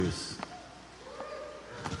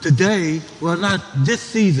today, well, not this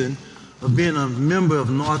season, of being a member of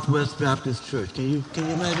Northwest Baptist Church. Can you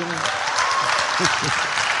imagine that?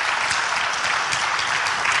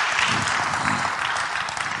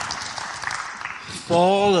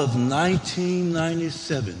 Fall of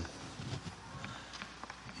 1997.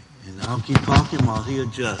 And I'll keep talking while he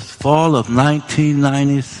adjusts. Fall of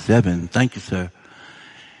 1997. Thank you, sir.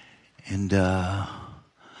 And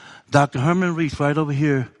Dr. Herman Reese, right over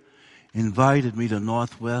here, invited me to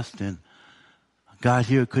Northwest, and I got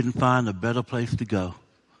here, couldn't find a better place to go.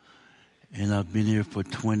 And I've been here for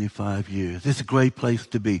 25 years. It's a great place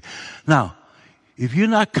to be. Now, if you're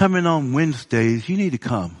not coming on Wednesdays, you need to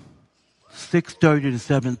come. 6:30 to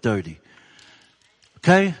 7:30.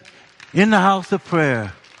 Okay? In the house of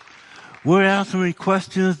prayer. We're answering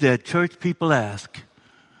questions that church people ask.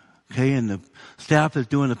 Okay? And the staff is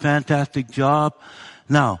doing a fantastic job.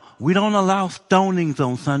 Now, we don't allow stonings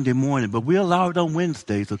on Sunday morning, but we allow it on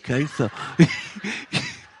Wednesdays, okay? So,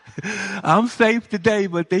 I'm safe today,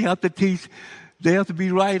 but they have to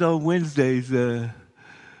be right on Wednesdays.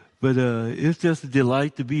 But it's just a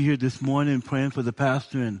delight to be here this morning praying for the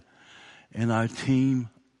pastor and our team,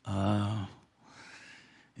 and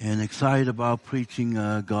excited about preaching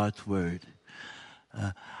God's Word.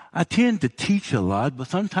 I tend to teach a lot, but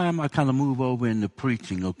sometimes I kind of move over into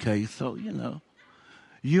preaching, okay? So,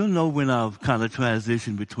 you'll know when I've kind of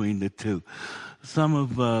transitioned between the two. Some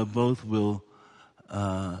of both will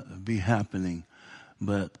be happening,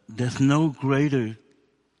 but there's no greater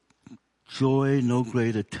joy, no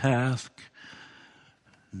greater task,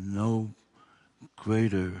 no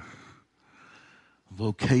greater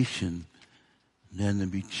vocation than to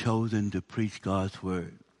be chosen to preach God's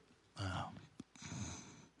Word.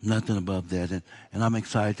 Nothing above that, and I'm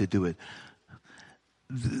excited to do it.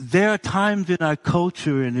 There are times in our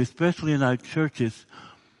culture, and especially in our churches,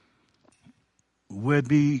 where it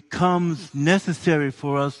becomes necessary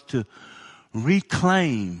for us to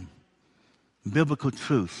reclaim biblical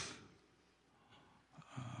truth.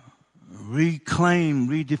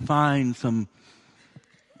 Redefine some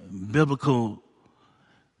biblical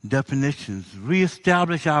definitions.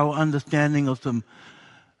 Reestablish our understanding of some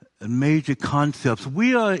major concepts.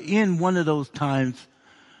 We are in one of those times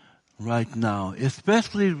right now,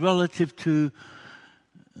 especially relative to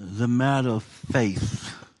the matter of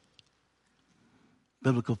faith,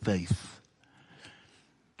 biblical faith.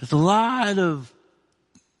 There's a lot of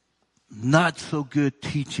not so good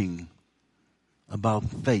teaching about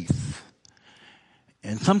faith.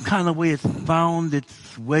 And some kind of way it's found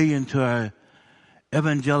its way into our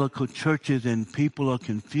evangelical churches, and people are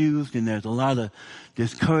confused, and there's a lot of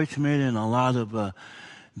discouragement and a lot of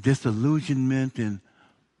disillusionment, and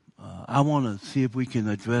I want to see if we can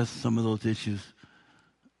address some of those issues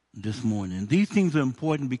this morning. These things are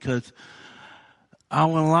important because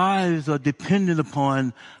our lives are dependent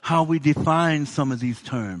upon how we define some of these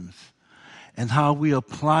terms and how we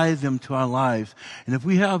apply them to our lives. And if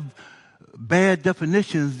we have bad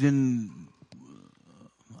definitions, then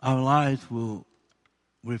our lives will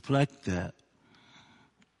reflect that.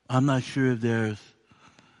 I'm not sure if there's,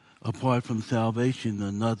 apart from salvation,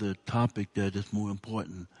 another topic that is more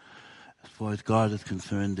important as far as God is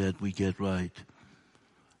concerned that we get right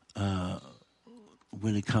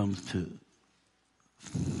when it comes to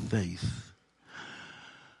faith.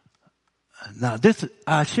 Now,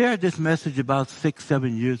 I shared this message about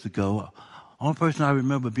 6-7 years ago. Only person I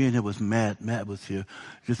remember being here was Matt. Matt was here.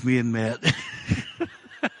 Just me and Matt.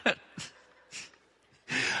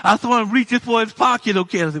 I saw him reaching for his pocket.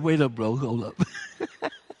 Okay, I said, wait up, bro. Hold up.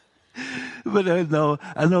 But I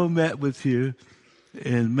know Matt was here.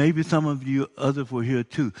 And maybe some of you others were here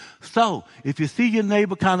too. So, if you see your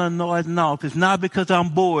neighbor kind of nodding off, it's not because I'm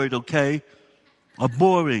bored, okay? Or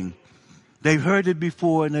boring. They've heard it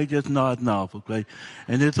before and they just nodding off, okay?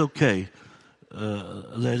 And it's okay.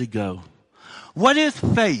 Let it go. What is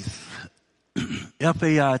faith?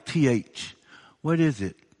 F-A-I-T-H. What is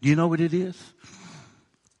it? Do you know what it is?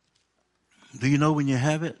 Do you know when you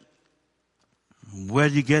have it? Where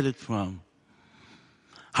do you get it from?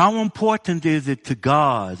 How important is it to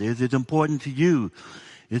God? Is it important to you?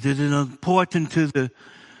 Is it important to the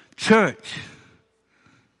church?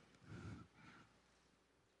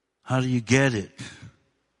 How do you get it?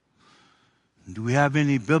 Do we have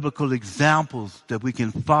any biblical examples that we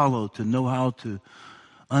can follow to know how to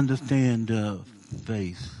understand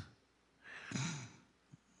faith?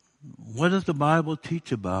 What does the Bible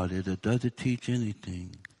teach about it, or does it teach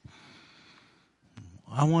anything?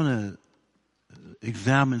 I want to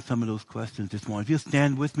examine some of those questions this morning. If you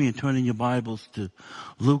stand with me and turn in your Bibles to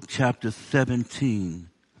Luke chapter 17.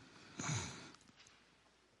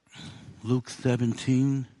 Luke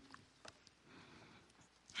 17.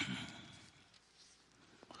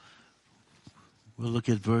 We'll look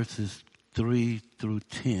at verses 3 through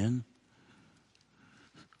 10.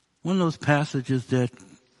 One of those passages that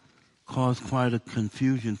caused quite a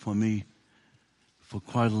confusion for me for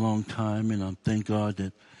quite a long time, and I thank God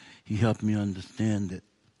that He helped me understand it.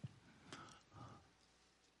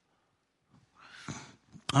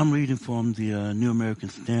 I'm reading from the New American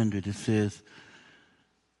Standard. It says,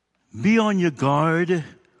 "Be on your guard.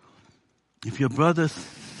 If your brother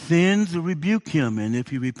sins, rebuke him, and if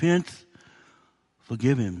he repents,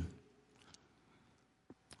 forgive him.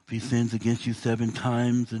 If he sins against you 7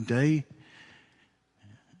 times a day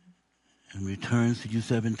and returns to you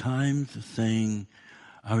 7 times, saying,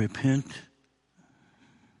 'I repent,'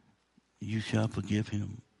 you shall forgive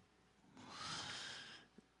him."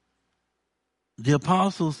 The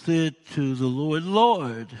apostle said to the Lord,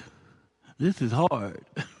 "Lord, this is hard."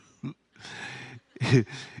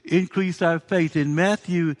 Increase our faith. In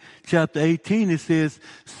Matthew chapter 18, it says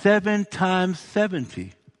 7 times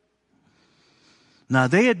 70. Now,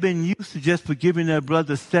 they had been used to just forgiving their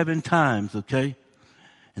brother 7 times, okay?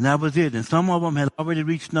 And that was it. And some of them had already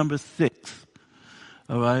reached number 6,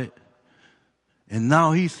 all right? And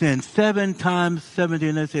now he sent 7 times 70,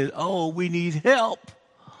 and they said, "Oh, we need help."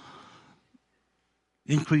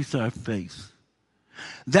 Increase our faith.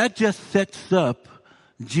 That just sets up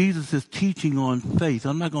Jesus' teaching on faith.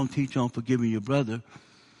 I'm not going to teach on forgiving your brother,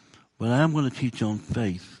 but I am going to teach on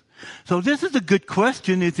faith. So this is a good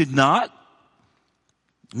question, is it not?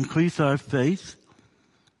 Increase our faith.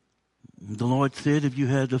 The Lord said if you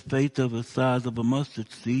had the faith of the size of a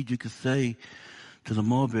mustard seed, you could say to the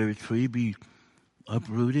mulberry tree, be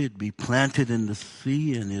uprooted, be planted in the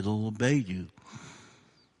sea, and it'll obey you.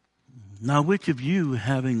 Now, which of you,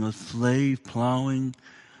 having a slave plowing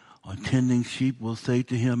or tending sheep, will say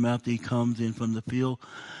to him after he comes in from the field,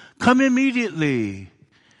 "Come immediately,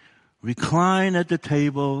 recline at the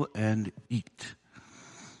table and eat"?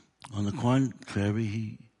 On the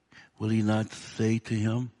contrary, will he not say to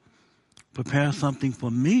him, "Prepare something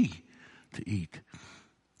for me to eat.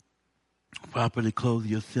 Properly clothe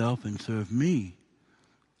yourself and serve me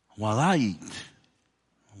while I eat,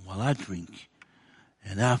 while I drink,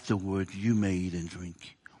 and afterwards you may eat and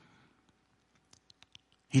drink"?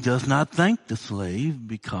 He does not thank the slave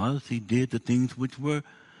because he did the things which were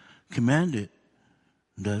commanded,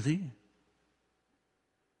 does he?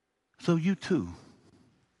 So you too,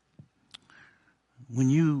 when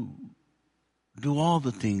you do all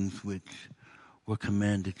the things which were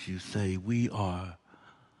commanded, you say, "We are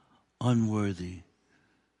unworthy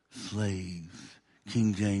slaves."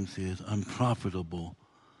 King James says, "unprofitable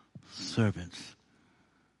servants."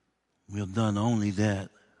 We have done only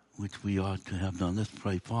that which we ought to have done. Let's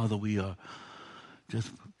pray. Father, we are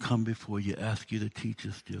just come before you, ask you to teach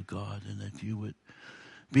us, dear God, and that you would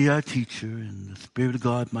be our teacher, and the Spirit of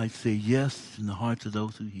God might say yes in the hearts of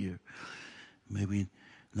those who hear. May we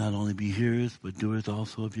not only be hearers, but doers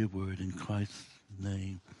also of your word. In Christ's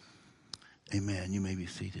name, amen. You may be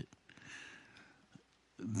seated.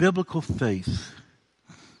 Biblical faith.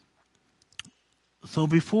 So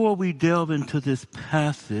before we delve into this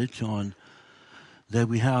passage that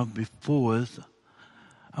we have before us,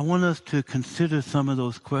 I want us to consider some of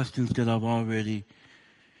those questions that I've already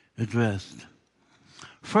addressed.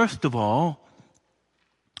 First of all,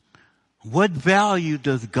 what value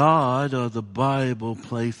does God or the Bible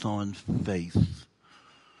place on faith?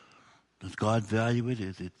 Does God value it?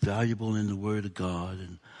 Is it valuable in the Word of God?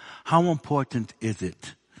 And how important is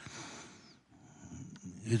it?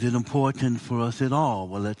 Is it important for us at all?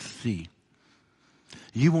 Well, let's see.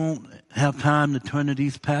 You won't have time to turn to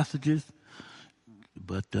these passages,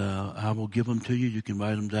 but I will give them to you. You can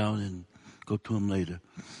write them down and go to them later.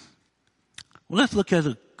 Well, let's look at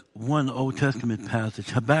one Old Testament passage,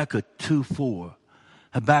 Habakkuk 2:4.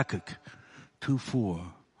 Habakkuk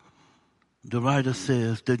 2:4. The writer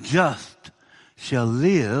says, "The just shall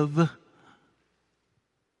live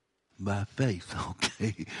by faith."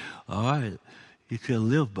 Okay, all right. He shall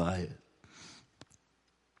live by it.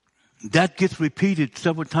 That gets repeated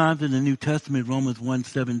several times in the New Testament, Romans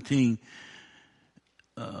 1:17.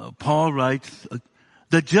 Paul writes,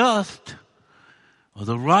 "The just or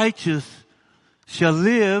the righteous shall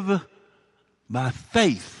live by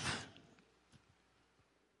faith."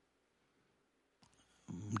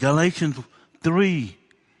 Galatians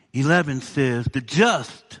 3:11 says, "The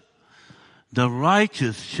just, the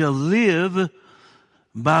righteous shall live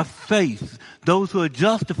by faith." Those who are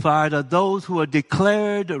justified are those who are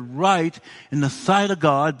declared right in the sight of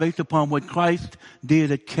God based upon what Christ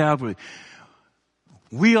did at Calvary.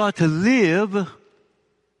 We are to live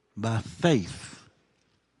by faith.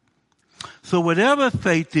 So whatever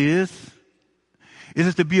faith is, it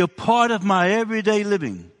is to be a part of my everyday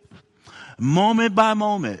living, moment by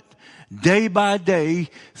moment, day by day,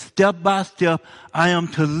 step by step. I am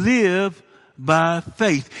to live by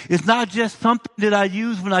faith. It's not just something that I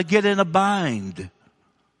use when I get in a bind.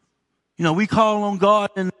 You know, we call on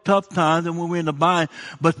God in tough times and when we're in a bind,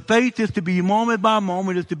 but faith is to be moment by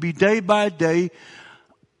moment, is to be day by day.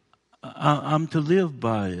 I'm to live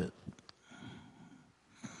by it.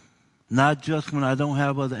 Not just when I don't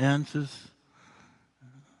have other answers.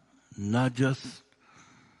 Not just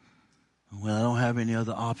when I don't have any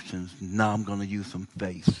other options. Now I'm going to use some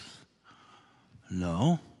faith.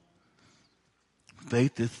 No.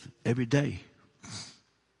 Faith is every day.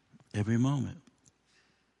 Every moment.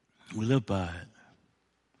 We live by it.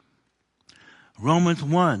 Romans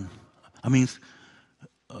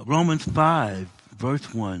 5,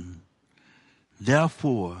 verse 1.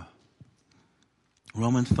 Therefore,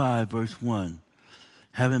 Romans 5, verse 1,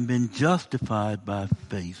 having been justified by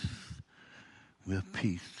faith, we have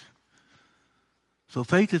peace. So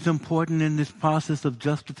faith is important in this process of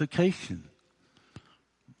justification.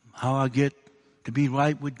 How I get to be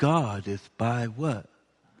right with God is by what?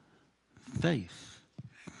 Faith.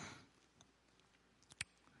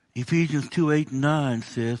 Ephesians 2, 8, and 9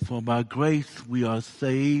 says, for by grace we are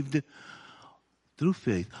saved through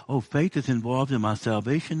faith. Oh, faith is involved in my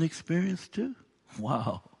salvation experience too?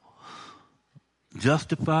 Wow.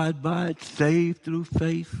 Justified by it, saved through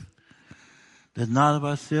faith. That's not of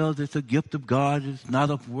ourselves, it's a gift of God. It's not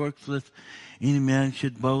of works, lest any man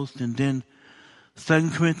should boast. And then 2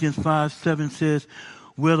 Corinthians 5, 7 says,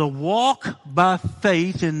 we're to walk by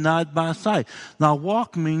faith and not by sight. Now,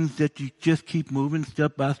 walk means that you just keep moving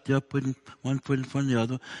step by step, putting one foot in front of the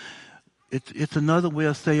other. It's another way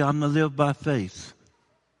of saying I'm going to live by faith.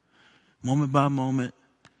 Moment by moment,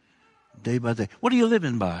 day by day. What are you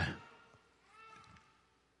living by?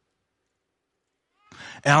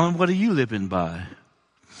 Alan, what are you living by?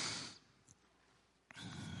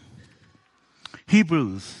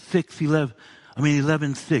 Hebrews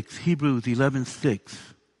 11:6. Hebrews 11:6.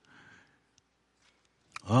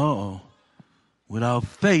 Oh, without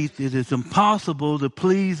faith it is impossible to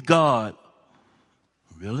please God.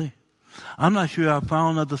 Really? I'm not sure I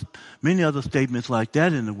found many other statements like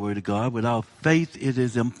that in the Word of God. Without faith it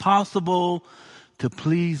is impossible to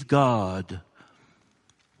please God.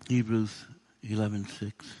 Hebrews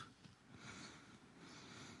 11:6.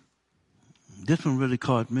 This one really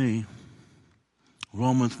caught me.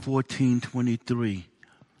 Romans 14:23.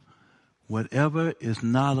 Whatever is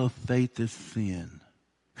not of faith is sin.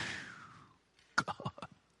 God.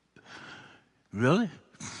 Really?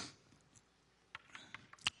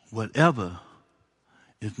 Whatever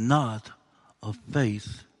is not of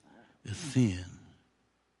faith is sin.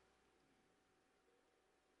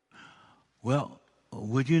 Well,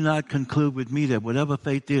 would you not conclude with me that whatever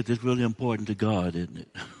faith is really important to God, isn't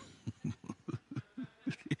it?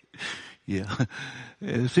 Yeah.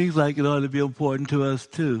 It seems like it ought to be important to us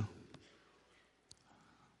too.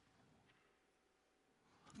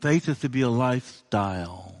 Faith is to be a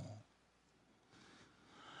lifestyle.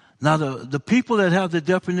 Now, the people that have the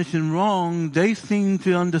definition wrong, they seem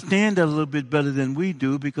to understand that a little bit better than we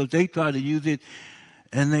do because they try to use it,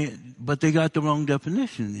 but they got the wrong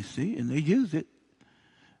definition, you see, and they use it.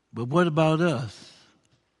 But what about us?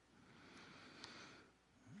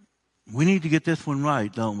 We need to get this one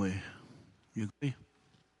right, don't we? You agree?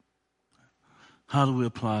 How do we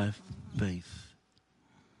apply faith?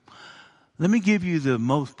 Let me give you the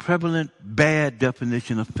most prevalent bad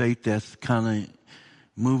definition of faith that's kind of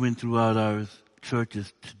moving throughout our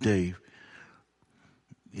churches today.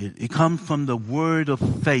 It comes from the Word of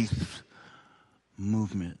Faith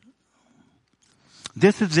movement.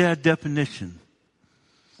 This is their definition.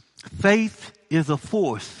 Faith is a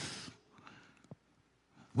force.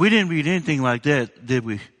 We didn't read anything like that, did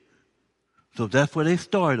we? So that's where they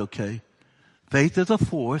start, okay? Faith is a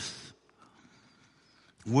force.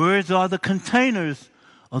 Words are the containers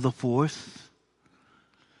of the force.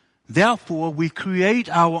 Therefore, we create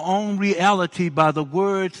our own reality by the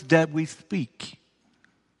words that we speak.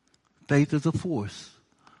 Faith is a force.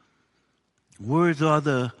 Words are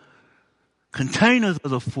the containers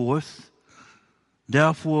of the force.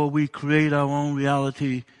 Therefore, we create our own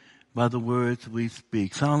reality by the words we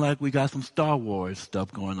speak. Sound like we got some Star Wars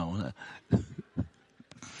stuff going on. Huh?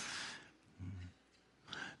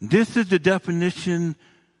 This is the definition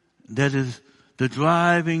that is the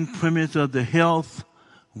driving premise of the health,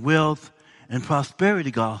 wealth, and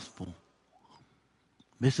prosperity gospel.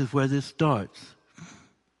 This is where this starts.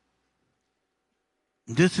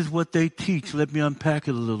 This is what they teach. Let me unpack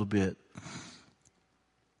it a little bit.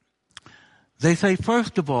 They say,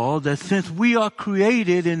 first of all, that since we are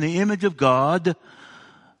created in the image of God,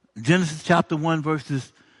 Genesis chapter 1,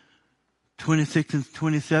 verses 26 and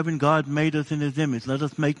 27, God made us in his image. Let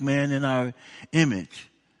us make man in our image.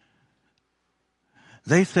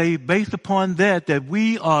 They say, based upon that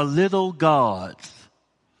we are little gods.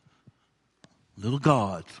 Little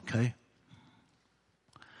gods, okay?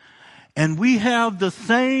 And we have the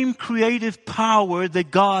same creative power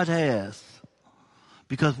that God has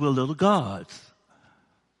because we're little gods.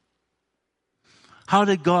 How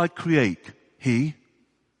did God create? He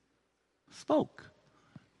spoke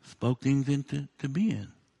things into being.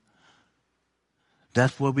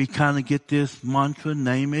 That's where we kind of get this mantra,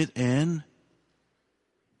 name it, and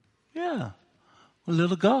yeah, we're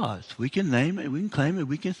little gods. We can name it, we can claim it,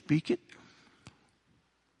 we can speak it.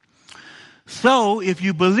 So if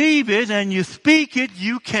you believe it and you speak it,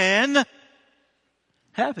 you can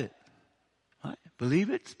have it. Right? Believe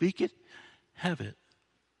it, speak it, have it.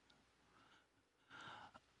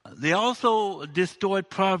 They also distort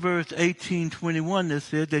Proverbs 18:21 that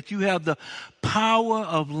says that you have the power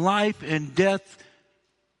of life and death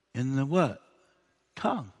in the what?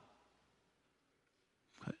 Tongue.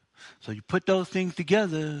 Okay. So you put those things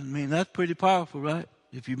together, I mean, that's pretty powerful, right?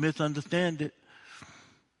 If you misunderstand it.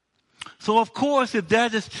 So of course, if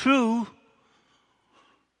that is true,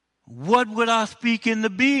 what would I speak in the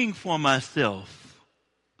being for myself?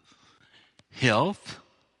 Health,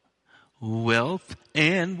 wealth,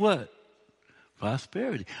 and what?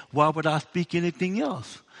 Prosperity. Why would I speak anything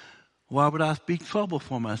else? Why would I speak trouble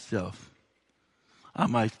for myself? I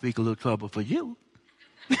might speak a little trouble for you.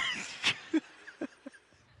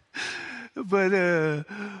 But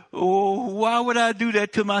why would I do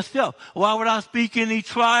that to myself? Why would I speak any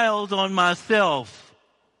trials on myself?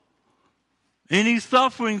 Any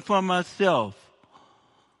suffering for myself?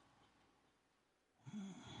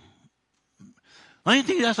 I don't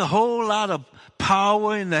think that's a whole lot of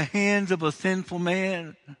power in the hands of a sinful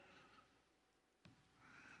man.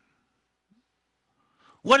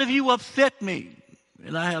 What if you upset me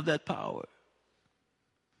and I have that power?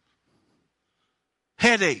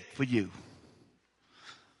 Headache for you.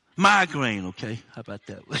 Migraine, okay? How about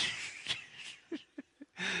that?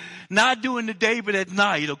 Not during the day, but at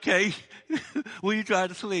night, okay? When you try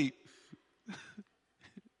to sleep.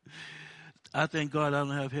 I thank God I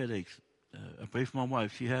don't have headaches. I pray for my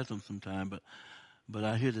wife. She has them sometimes, but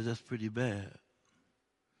I hear that that's pretty bad.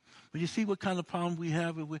 But you see what kind of problem we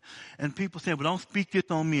have with, and people say, well, don't speak this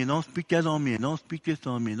on me, and don't speak that on me, and don't speak this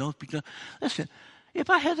on me, and don't speak that. Listen, if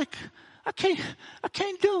I had I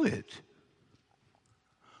can't do it.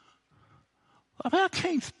 I mean, I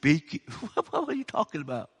can't speak it. What are you talking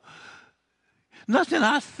about? Nothing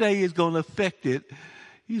I say is going to affect it.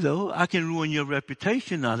 You know, I can ruin your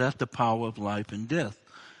reputation. Now, that's the power of life and death.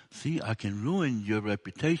 See, I can ruin your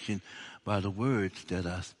reputation by the words that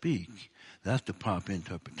I speak. That's the proper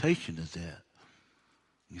interpretation of that.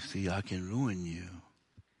 You see, I can ruin you.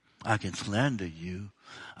 I can slander you.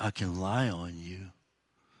 I can lie on you.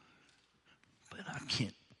 But I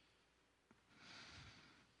can't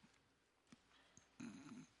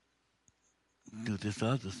do this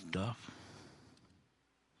other stuff.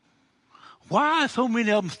 Why are so many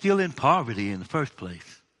of them still in poverty in the first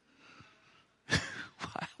place?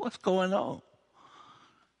 What's going on?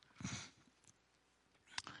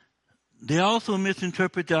 They also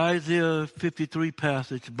misinterpret the Isaiah 53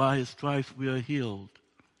 passage, by his stripes we are healed.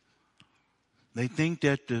 They think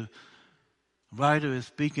that the writer is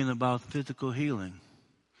speaking about physical healing.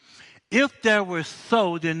 If that were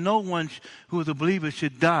so, then no one who is a believer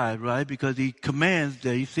should die, right? Because he commands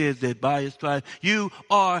that, he says that by his stripes you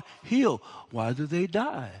are healed. Why do they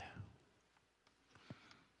die?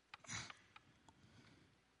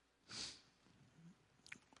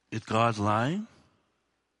 Is God lying?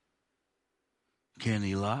 Can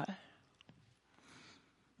he lie?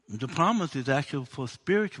 The promise is actually for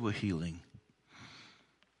spiritual healing.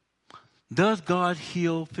 Does God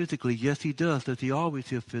heal physically? Yes, he does. Does he always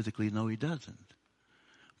heal physically? No, he doesn't.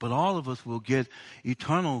 But all of us will get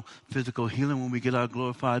eternal physical healing when we get our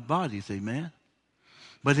glorified bodies. Amen?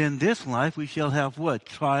 But in this life, we shall have what?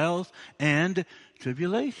 Trials and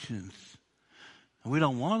tribulations. We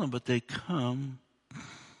don't want them, but they come.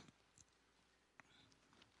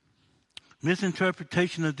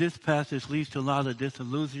 Misinterpretation of this passage leads to a lot of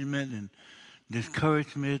disillusionment and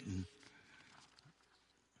discouragement. And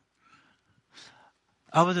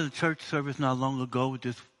I was in a church service not long ago with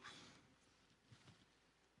this,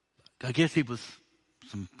 I guess he was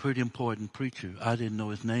some pretty important preacher. I didn't know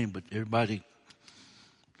his name, but everybody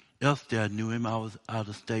else there knew him. I was out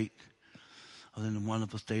of state. I was in the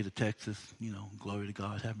wonderful state of Texas. Glory to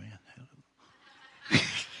God. Amen.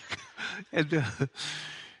 and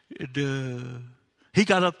he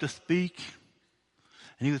got up to speak,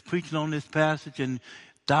 and he was preaching on this passage, and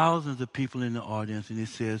thousands of people in the audience, and he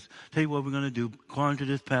says, tell you what we're going to do. According to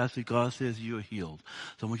this passage, God says you're healed.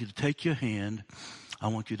 So I want you to take your hand. I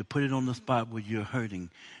want you to put it on the spot where you're hurting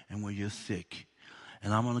and where you're sick.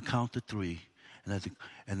 And I'm going to count to 3.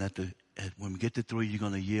 When we get to 3, you're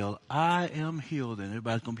going to yell, I am healed. And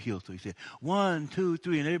everybody's going to be healed. So he said, 1, 2,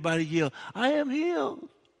 3. And everybody yelled, I am healed.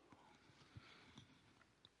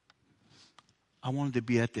 I wanted to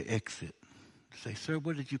be at the exit. Say, sir,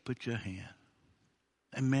 where did you put your hand?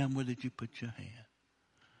 And ma'am, where did you put your hand?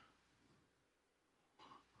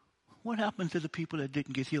 What happened to the people that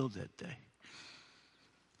didn't get healed that day?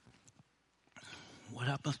 What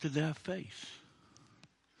happens to their faith?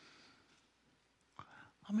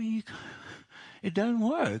 I mean, it doesn't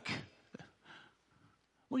work.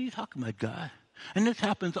 What are you talking about, God? And this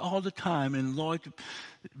happens all the time in large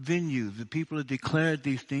venues. The people have declared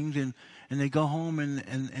these things, and they go home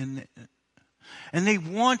and they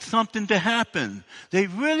want something to happen. They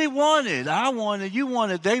really want it. I want it. You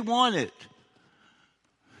want it. They want it.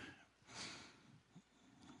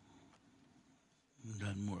 It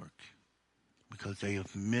doesn't work because they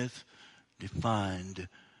have misdefined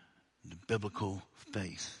the biblical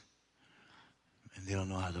faith, and they don't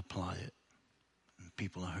know how to apply it. And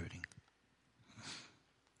people are hurting.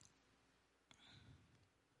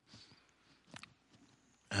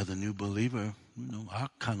 As a new believer, I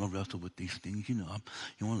kind of wrestle with these things. You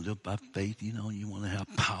want to live by faith. You want to have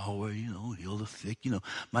power. Heal the sick.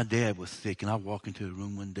 My dad was sick, and I walked into the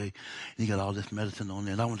room one day, and he got all this medicine on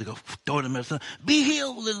there, and I wanted to go throw the medicine. Be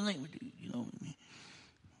healed in the name of Jesus. You know what I mean?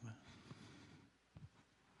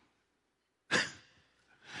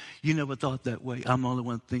 You never thought that way. I'm the only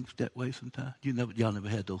one that thinks that way sometimes. Y'all never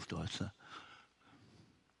had those thoughts, huh?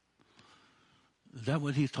 Is that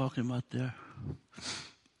what he's talking about there?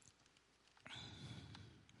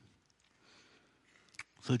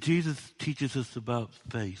 So Jesus teaches us about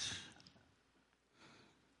faith.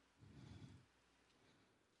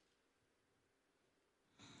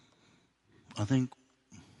 I think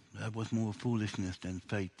that was more foolishness than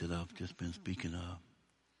faith that I've just been speaking of.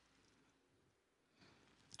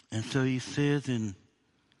 And so he says in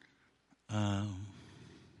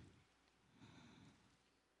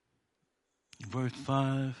verse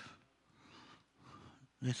 5,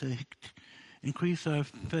 they say, increase our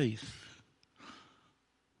faith.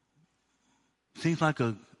 Seems like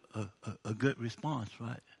a good response,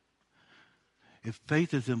 right? If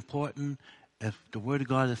faith is important, if the Word of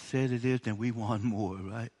God has said it is, then we want more,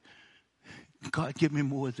 right? God, give me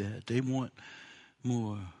more of that. They want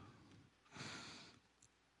more.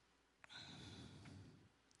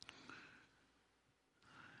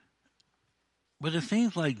 But it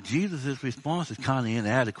seems like Jesus' response is kind of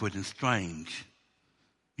inadequate and strange.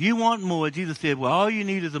 You want more. Jesus said, well, all you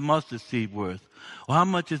need is a mustard seed worth. Well, how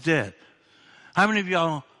much is that? How many of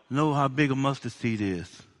y'all know how big a mustard seed is?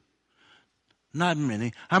 Not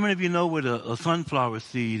many. How many of you know what a sunflower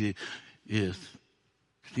seed is?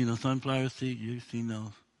 Seen a sunflower seed? You seen those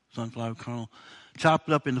sunflower kernel? Chop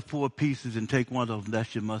it up into 4 pieces and take one of them.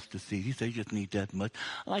 That's your mustard seed. He said, you just need that much.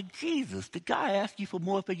 Like, Jesus, the guy asked you for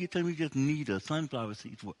more, but you tell me you just need a sunflower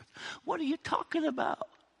seed's worth. What are you talking about?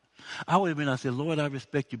 I would have been, I said, Lord, I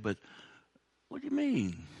respect you, but what do you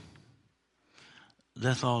mean?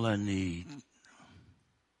 That's all I need.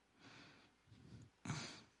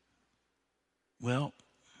 Well,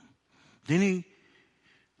 then he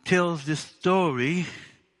tells this story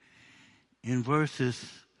in verses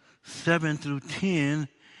 7 through 10,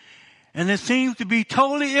 and it seems to be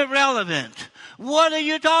totally irrelevant. What are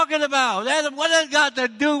you talking about? What has got to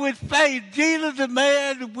do with faith? Jesus, the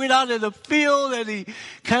man, went out in the field, and he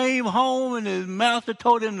came home, and his master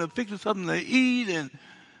told him to fix something to eat, and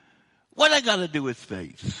what has got to do with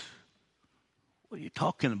faith? What are you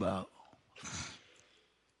talking about?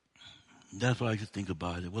 That's what I just think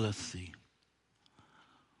about it. Well, let's see.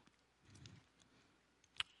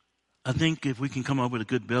 I think if we can come up with a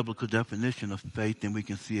good biblical definition of faith, then we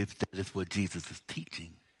can see if that is what Jesus is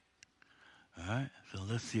teaching. All right? So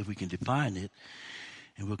let's see if we can define it,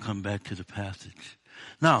 and we'll come back to the passage.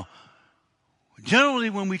 Now, generally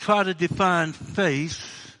when we try to define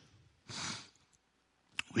faith,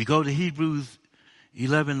 we go to Hebrews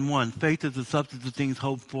 11:1. Faith is the substance of things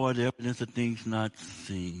hoped for, the evidence of things not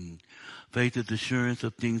seen. Faith is the assurance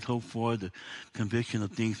of things hoped for, the conviction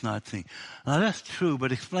of things not seen. Now that's true,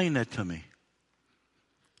 but explain that to me.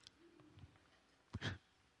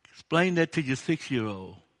 Explain that to your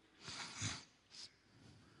 6-year-old.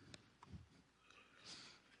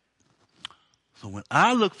 So when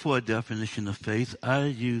I look for a definition of faith, I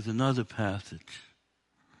use another passage.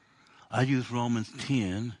 I use Romans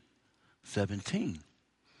 10:17. It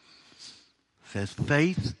says,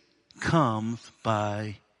 faith comes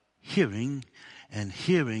by hearing, and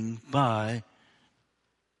hearing by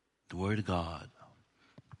the Word of God.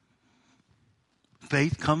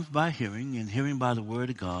 Faith comes by hearing, and hearing by the Word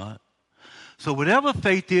of God. So whatever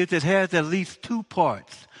faith is, it has at least two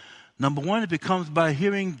parts. Number one, if it comes by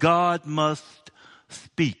hearing, God must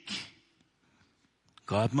speak.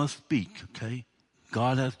 God must speak, okay?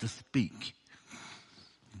 God has to speak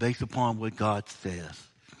based upon what God says.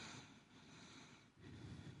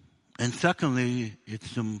 And secondly,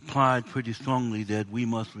 it's implied pretty strongly that we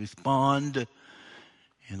must respond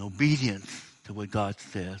in obedience to what God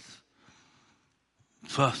says.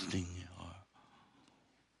 Trusting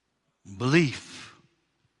or belief.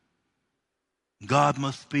 God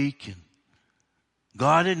must speak, and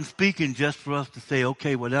God isn't speaking just for us to say,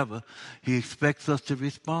 okay, whatever. He expects us to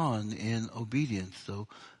respond in obedience. So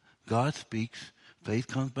God speaks. Faith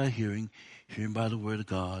comes by hearing, hearing by the Word of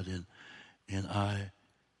God, and I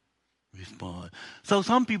respond. So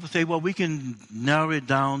some people say, well, we can narrow it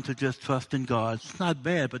down to just trust in God. It's not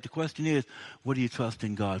bad, but the question is, what do you trust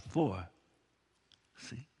in God for?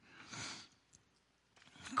 See?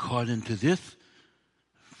 According to this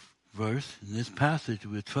verse, in this passage,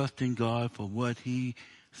 we're trusting God for what He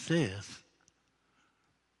says.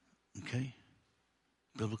 Okay?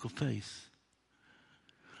 Biblical faith.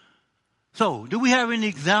 So, do we have any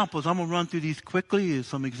examples? I'm going to run through these quickly. There's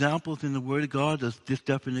some examples in the Word of God. Does this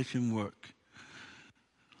definition work?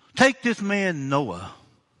 Take this man Noah.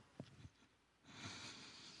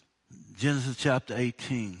 Genesis chapter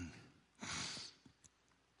 18.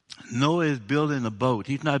 Noah is building a boat.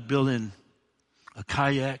 He's not building a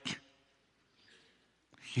kayak,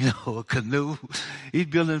 a canoe. He's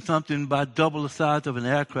building something about double the size of an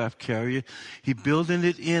aircraft carrier. He's building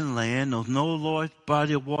it inland. There's no large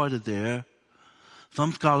body of water there.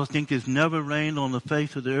 Some scholars think it's never rained on the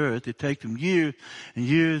face of the earth. It takes him years and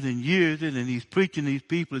years and years, and he's preaching to these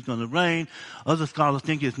people it's going to rain. Other scholars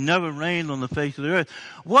think it's never rained on the face of the earth.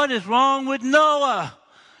 What is wrong with Noah?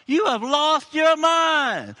 You have lost your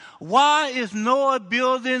mind. Why is Noah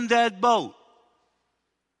building that boat?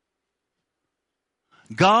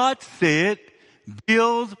 God said,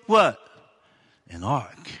 build what? An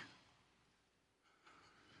ark.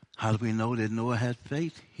 How do we know that Noah had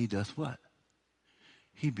faith? He does what?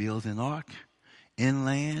 He builds an ark,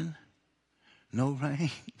 inland, no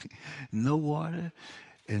rain, no water,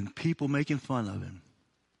 and people making fun of him.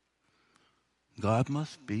 God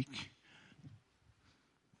must speak.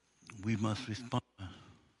 We must respond.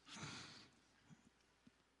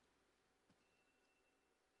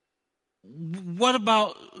 What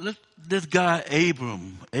about this guy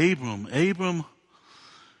Abram? Abram,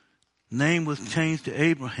 name was changed to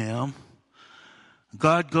Abraham.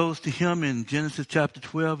 God goes to him in Genesis chapter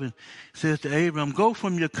 12 and says to Abram, go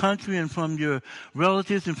from your country and from your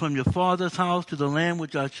relatives and from your father's house to the land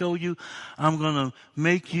which I show you. I'm going to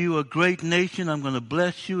make you a great nation. I'm going to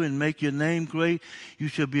bless you and make your name great. You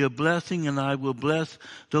shall be a blessing, and I will bless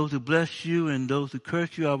those who bless you, and those who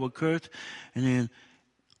curse you I will curse. And then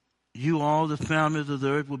you, all the families of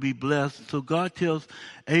the earth, will be blessed. So God tells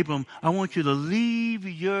Abram, I want you to leave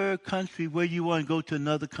your country where you are and go to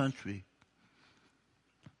another country.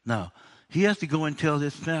 Now, he has to go and tell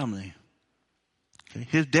his family. Okay?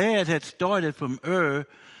 His dad had started from Ur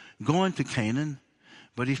going to Canaan,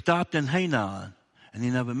 but he stopped in Hanan, and he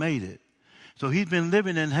never made it. So he's been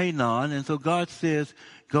living in Hanan, and so God says,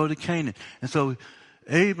 go to Canaan. And so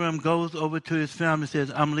Abram goes over to his family and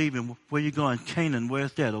says, I'm leaving. Where you going? Canaan.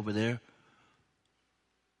 Where's that over there?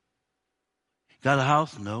 Got a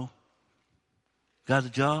house? No. Got a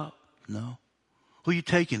job? No. Who you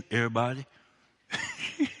taking? Everybody.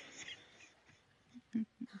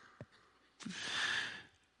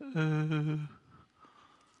 Well,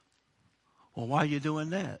 why are you doing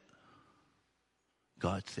that?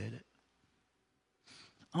 God said it.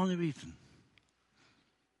 Only reason.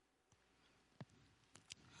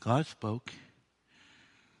 God spoke,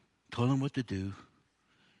 told him what to do.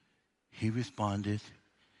 He responded,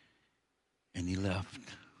 and he left.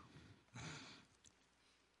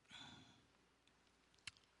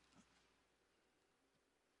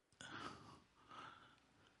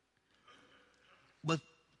 But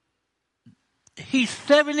he's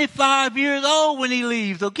 75 years old when he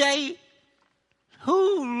leaves, okay?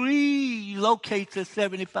 Who relocates at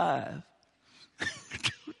 75?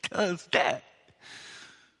 Who does that?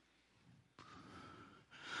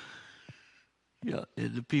 Yeah,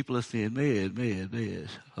 and the people are saying, man.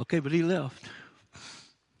 Okay, but he left.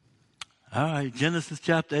 All right, Genesis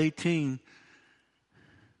chapter 18,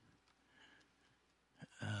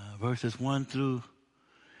 verses 1 through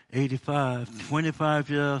 85. 25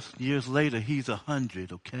 years later, he's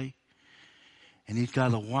 100, okay? And he's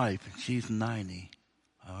got a wife, and she's 90,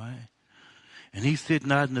 all right? And he's sitting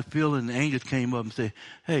out in the field, and the angels came up and said,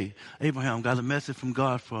 hey, Abraham, got a message from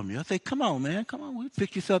God from you. I say, come on, man, come on. We'll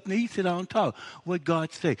fix you something to eat, sit down and talk. What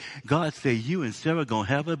God say? God say, you and Sarah going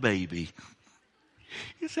to have a baby.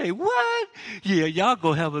 You say, what? Yeah, y'all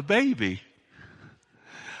going to have a baby.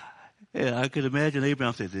 Yeah, I could imagine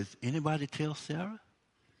Abraham said, does anybody tell Sarah?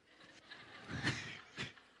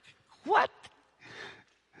 What?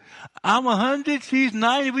 I'm 100, she's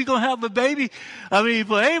 90, we going to have a baby. I mean,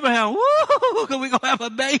 for Abraham, woo, we going to have a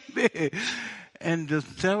baby. And does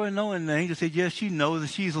Sarah know? And the angel said, yes, she knows. And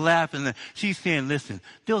she's laughing. And she's saying, listen,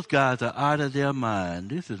 those guys are out of their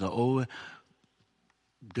mind. This is an old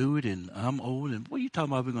dude, and I'm old. And what are you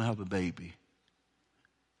talking about? We're going to have a baby.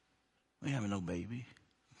 We ain't having no baby.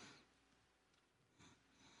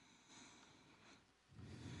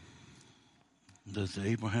 Does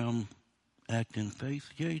Abraham act in faith?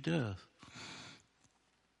 Yeah, he does.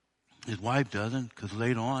 His wife doesn't, because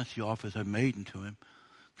later on she offers her maiden to him.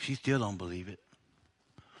 She still don't believe it.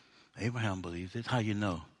 Abraham believes it. How you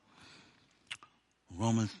know?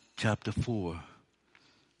 Romans chapter 4,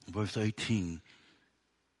 verse 18.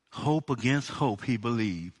 Hope against hope, he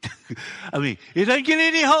believed. I mean, it doesn't get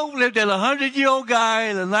any hope that a 100-year-old guy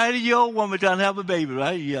and a 90-year-old woman trying to have a baby,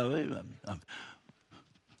 right? Yeah.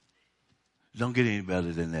 Don't get any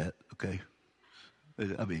better than that, okay?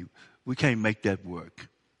 I mean, we can't make that work.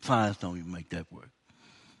 Science don't even make that work.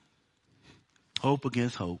 Hope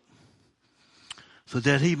against hope. So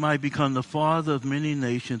that he might become the father of many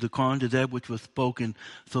nations, according to that which was spoken,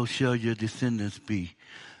 so shall your descendants be.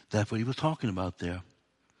 That's what he was talking about there.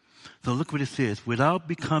 So look what it says. Without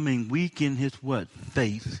becoming weak in his what?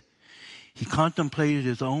 Faith. He contemplated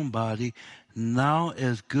his own body, now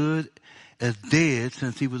as good as dead,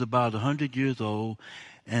 since he was about 100 years old,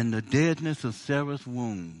 and the deadness of Sarah's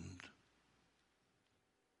womb.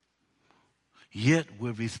 Yet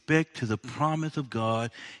with respect to the promise of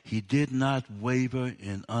God, he did not waver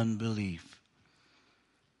in unbelief,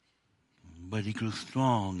 but he grew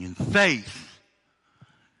strong in faith.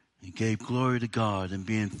 He gave glory to God, and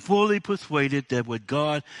being fully persuaded that what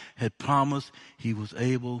God had promised, he was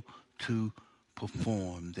able to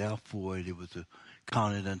perform. Therefore, it was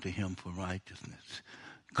counted unto him for righteousness.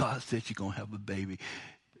 God said you're going to have a baby.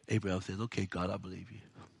 Abraham says, okay, God, I believe you.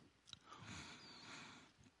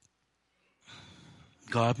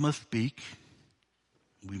 God must speak.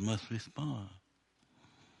 We must respond.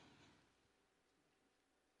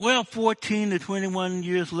 Well, 14 to 21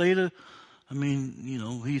 years later, I mean, you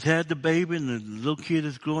know, he's had the baby and the little kid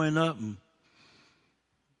is growing up. And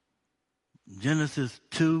Genesis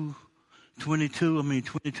 22,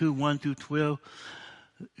 1 through 12,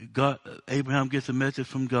 Abraham gets a message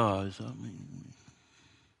from God. So, I mean,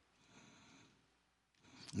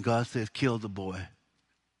 God says, kill the boy.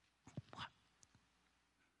 What?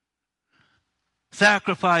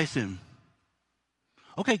 Sacrifice him.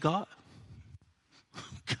 Okay, God.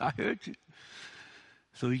 I heard you.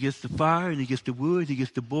 So he gets the fire and he gets the wood, he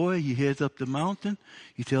gets the boy, he heads up the mountain.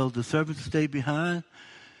 He tells the servant to stay behind.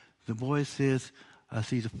 The boy says, I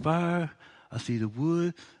see the fire, I see the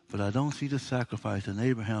wood, but I don't see the sacrifice. And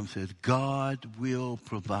Abraham says, God will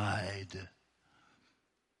provide the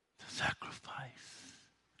sacrifice.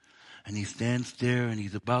 And he stands there and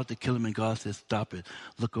he's about to kill him, and God says, stop it.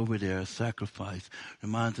 Look over there, a sacrifice.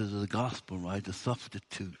 Reminds us of the gospel, right? The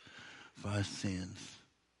substitute for our sins.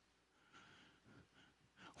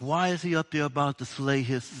 Why is he up there about to slay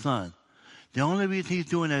his son? The only reason he's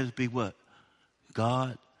doing that is be what?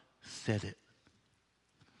 God said it.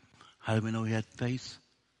 How do we know he had faith?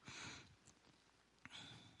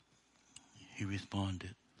 He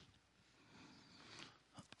responded.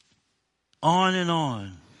 On and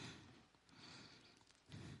on.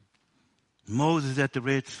 Moses at the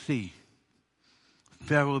Red Sea.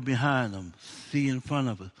 Pharaoh behind him. Sea in front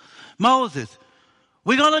of us. Moses,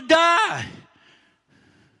 we're going to die.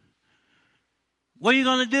 What are you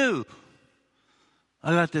going to do?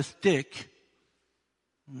 I got this stick.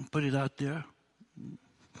 Put it out there.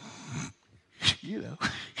 You know.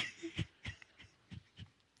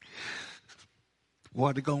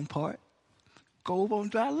 Water going to part. Go over on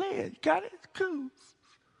dry land. Got it? Cool.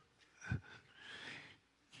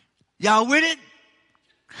 Y'all with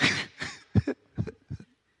it?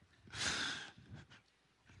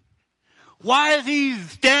 Why is he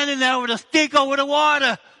standing there with a stick over the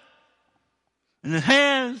water? And his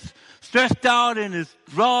hands stretched out and his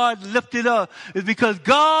rod lifted up is because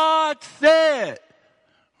God said,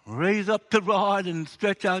 raise up the rod and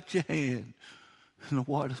stretch out your hand, and the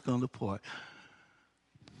water's going to part.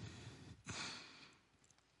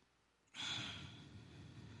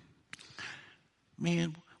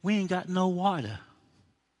 Man, we ain't got no water.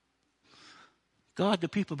 God, the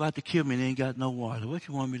people about to kill me, they ain't got no water. What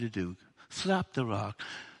you want me to do? Slap the rock.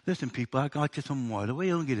 Listen, people, I got you some water. Where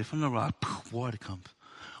you gonna get it? From the rock. Poof, water comes.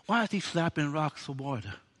 Why is he slapping rocks for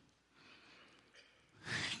water?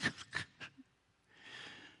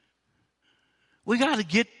 We got to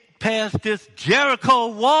get past this Jericho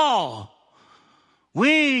wall. We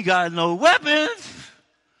ain't got no weapons.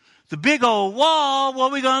 It's a big old wall.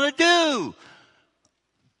 What we gonna do?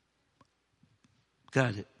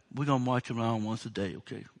 Got it. We're going to march around once a day,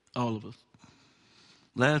 okay? All of us.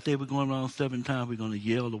 Last day we're going around 7 times. We're going to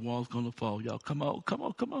yell. The wall's going to fall. Y'all, come on, come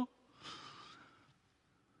on, come on.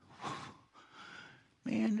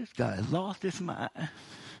 Man, this guy has lost his mind.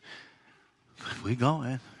 We're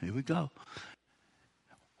going. Here we go.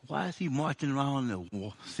 Why is he marching around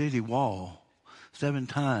the city wall 7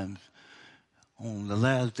 times on the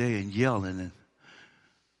last day and yelling?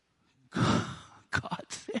 And God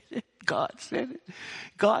said it. God said it.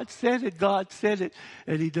 God said it. God said it.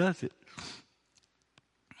 And he does it.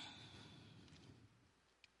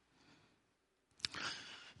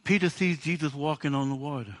 Peter sees Jesus walking on the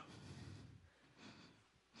water.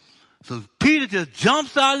 So Peter just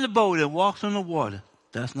jumps out of the boat and walks on the water.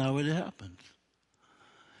 That's not what it happens.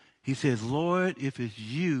 He says, Lord, if it's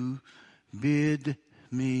you, bid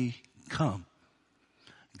me come.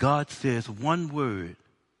 God says one word,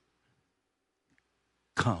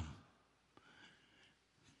 come.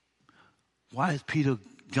 Why is Peter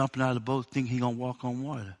jumping out of the boat thinking he's going to walk on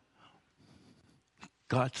water?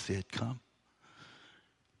 God said, come.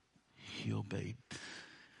 He obeyed.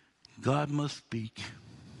 God must speak.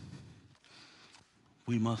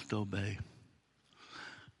 We must obey.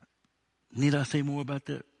 Need I say more about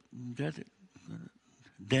that? That's it.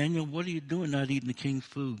 Daniel, what are you doing not eating the king's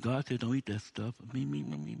food? God said, don't eat that stuff.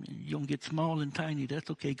 You don't get small and tiny.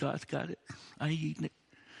 That's okay. God's got it. I ain't eating it.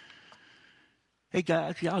 Hey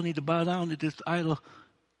guys, y'all need to bow down to this idol.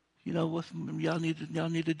 You know y'all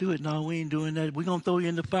need to do it. No, we ain't doing that. We're gonna throw you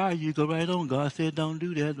in the fire. You go right on. God said don't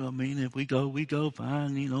do that. I mean, if we go,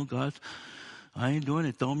 fine. You know, I ain't doing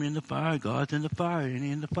it. Throw me in the fire. God's in the fire. And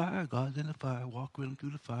in the fire. God's in the fire. Walk with him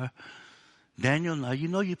through the fire. Daniel, now you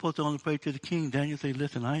know you're supposed to only pray to the king. Daniel say,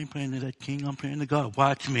 listen, I ain't praying to that king. I'm praying to God.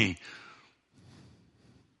 Watch me.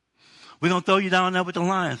 We're gonna throw you down there with the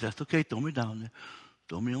lions. That's okay. Throw me down there.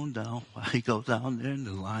 Throw me on down. He goes down there and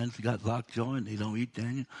the lions got lockjaw and they don't eat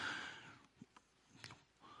Daniel.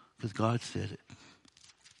 Because God said it.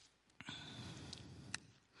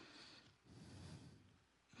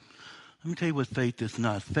 Let me tell you what faith is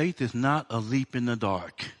not. Faith is not a leap in the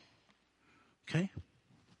dark. Okay?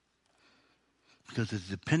 Because it's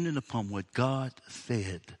dependent upon what God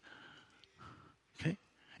said. Okay?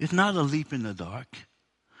 It's not a leap in the dark.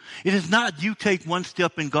 It is not you take one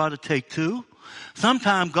step and God will take 2.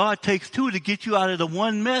 Sometimes God takes 2 to get you out of the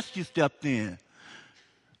one mess you stepped in.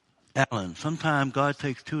 Alan, sometimes God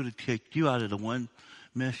takes 2 to take you out of the one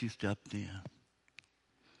mess you stepped in.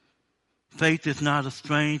 Faith is not a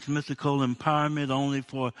strange, mystical empowerment only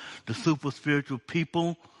for the super spiritual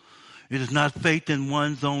people. It is not faith in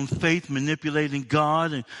one's own faith, manipulating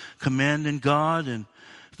God and commanding God. And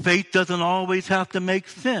faith doesn't always have to make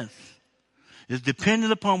sense. It's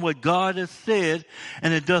dependent upon what God has said,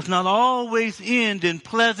 and it does not always end in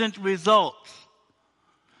pleasant results.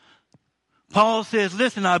 Paul says,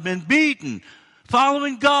 listen, I've been beaten,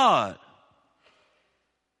 following God.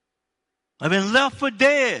 I've been left for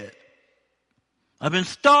dead. I've been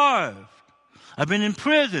starved. I've been in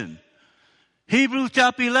prison. Hebrews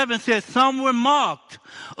chapter 11 says some were mocked,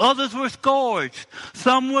 others were scourged,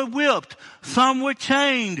 some were whipped, some were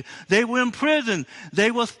chained, they were in prison,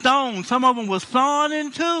 they were stoned, some of them were sawn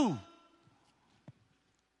in two,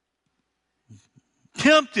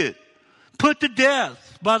 tempted, put to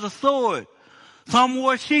death by the sword. Some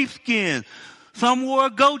wore sheepskins, some wore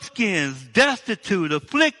goat skins, destitute,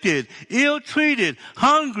 afflicted, ill-treated,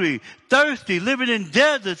 hungry, thirsty, living in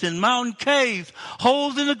deserts and mountain caves,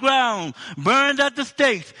 holes in the ground, burned at the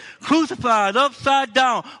stakes, crucified upside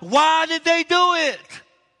down. Why did they do it?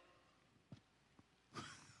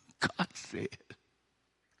 God said.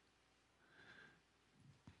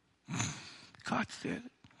 God said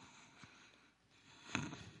it.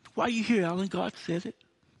 Why are you here, Alan? God said it.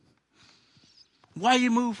 Why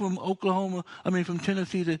you moved from from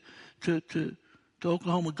Tennessee to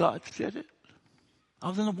Oklahoma? God said it. I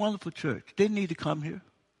was in a wonderful church. Didn't need to come here.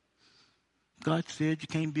 God said you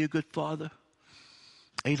can't be a good father.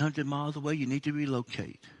 800 miles away, you need to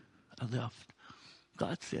relocate. I left.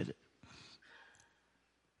 God said it.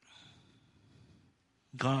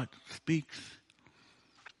 God speaks.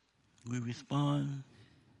 We respond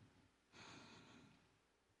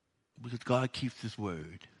because God keeps his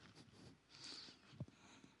word.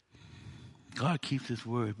 God keeps his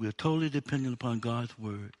word. We are totally dependent upon God's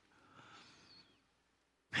word.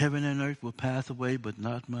 Heaven and earth will pass away, but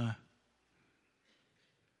not my.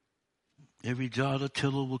 Every jot or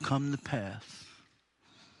tittle will come to pass.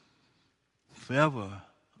 Forever,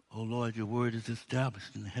 O Lord, your word is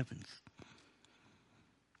established in the heavens.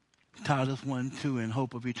 Titus 1:2, in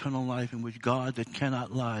hope of eternal life, in which God that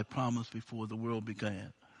cannot lie promised before the world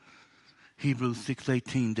began. Hebrews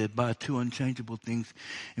 6:18, that by two unchangeable things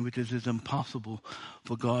in which it is impossible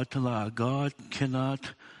for God to lie. God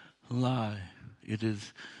cannot lie.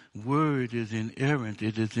 Word is inerrant.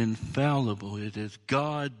 It is infallible. It is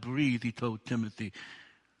God-breathed, he told Timothy.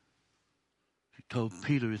 He told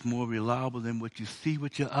Peter, it's more reliable than what you see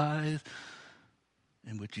with your eyes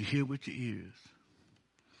and what you hear with your ears.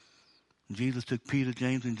 Jesus took Peter,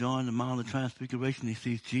 James, and John to the Mount of Transfiguration. He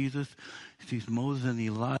sees Jesus, he sees Moses and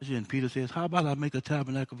Elijah, and Peter says, how about I make a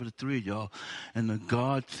tabernacle for the three of y'all? And the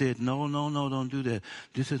God said, no, don't do that.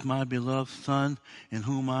 This is my beloved Son in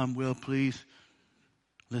whom I'm well pleased.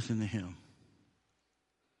 Listen to him.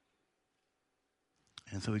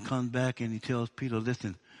 And so he comes back and he tells Peter,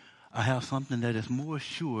 listen, I have something that is more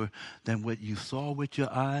sure than what you saw with your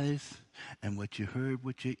eyes and what you heard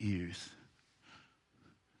with your ears.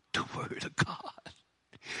 The Word of God.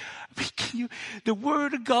 The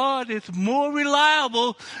Word of God is more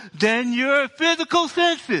reliable than your physical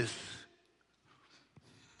senses.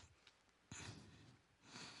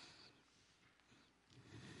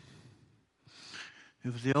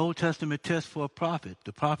 It was the Old Testament test for a prophet.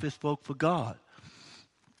 The prophet spoke for God.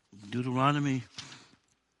 Deuteronomy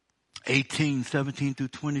 18:17 through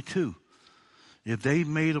 22. If they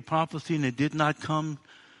made a prophecy and it did not come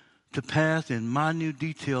to pass in minute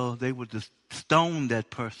detail, they would just stone that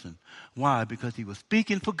person. Why? Because he was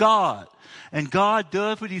speaking for God. And God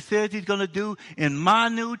does what he says he's going to do in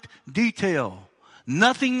minute detail.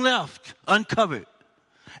 Nothing left uncovered.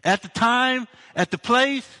 At the time, at the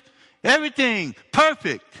place, everything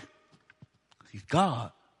perfect. He's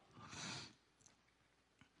God.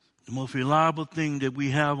 The most reliable thing that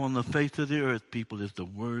we have on the face of the earth, people, is the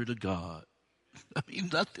Word of God. I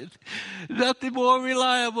mean, nothing more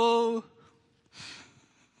reliable.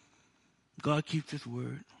 God keeps his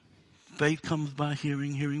word. Faith comes by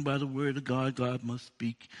hearing, hearing by the word of God. God must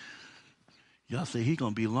speak. Y'all say he's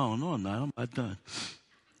going to be long. No, I'm not. I'm not done.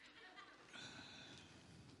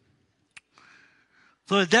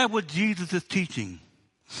 So is that what Jesus is teaching?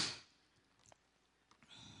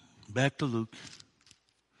 Back to Luke.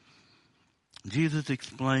 Jesus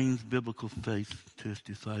explains biblical faith to his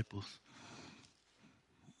disciples.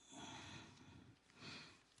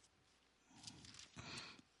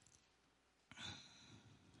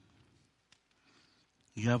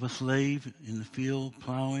 You have a slave in the field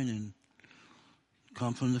plowing and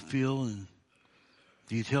come from the field, and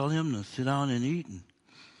do you tell him to sit down and eat and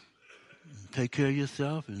take care of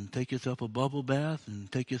yourself and take yourself a bubble bath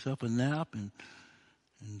and take yourself a nap and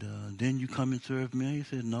then you come and serve me? He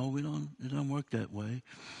said, no, it don't work that way.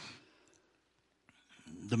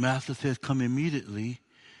 The master says, come immediately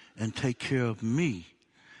and take care of me.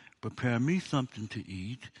 Prepare me something to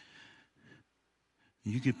eat.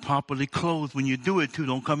 You get properly clothed when you do it too.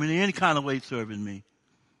 Don't come in any kind of way serving me.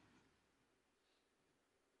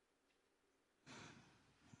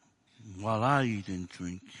 While I eat and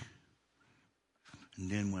drink. And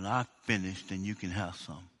then when I finish, then you can have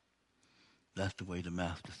some. That's the way the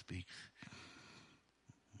master speaks.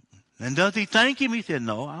 And does he thank him? He said,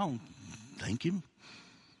 no, I don't thank him.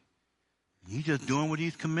 He's just doing what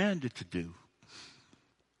he's commanded to do.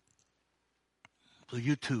 So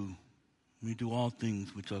you too, we do all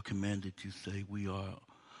things which are commanded. You say we are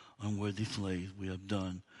unworthy slaves. We have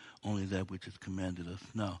done only that which is commanded us.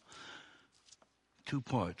 Now, two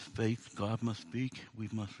parts. Faith, God must speak. We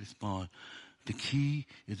must respond. The key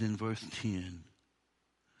is in verse 10.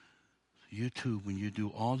 You too, when you do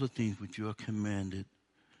all the things which you are commanded,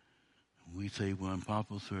 we say we're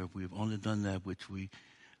unprofitable, sir. We have only done that which we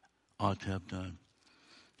ought to have done.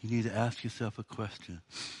 You need to ask yourself a question.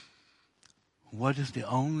 What is the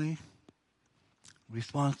only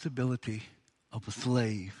responsibility of a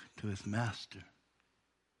slave to his master?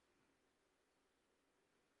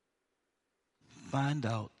 Find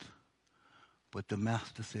out what the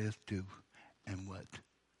master says do and what?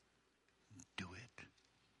 Do it.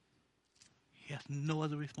 He has no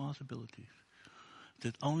other responsibilities.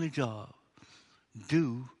 its only job.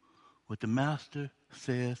 Do what the master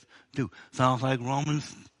says do. Sounds like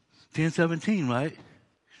Romans 10:17, right?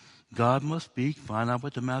 God must speak, find out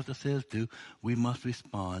what the master says do. We must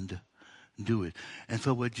respond, do it. And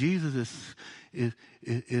so what Jesus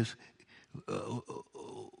is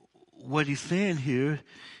what he's saying here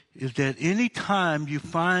is that any time you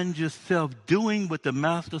find yourself doing what the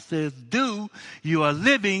master says do, you are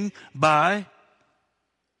living by,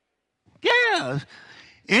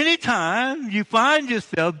 anytime you find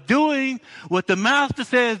yourself doing what the master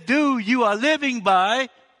says do, you are living by,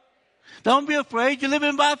 don't be afraid, you're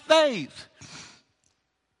living by faith.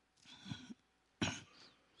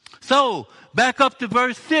 So, back up to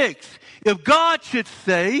verse 6. If God should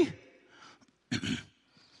say,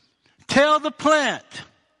 tell the plant,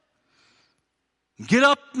 get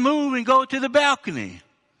up, move, and go to the balcony.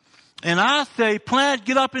 And I say, plant,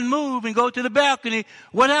 get up and move and go to the balcony.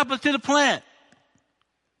 What happens to the plant?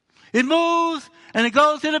 It moves and it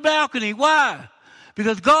goes to the balcony. Why?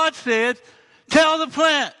 Because God said, tell the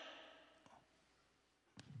plant.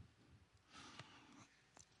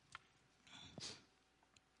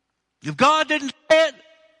 If God didn't say it,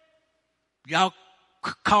 y'all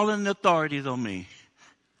calling the authorities on me.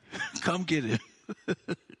 Come get him.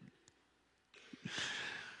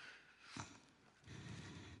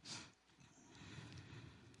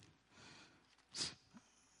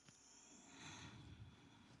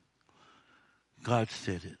 God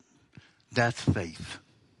said it. That's faith.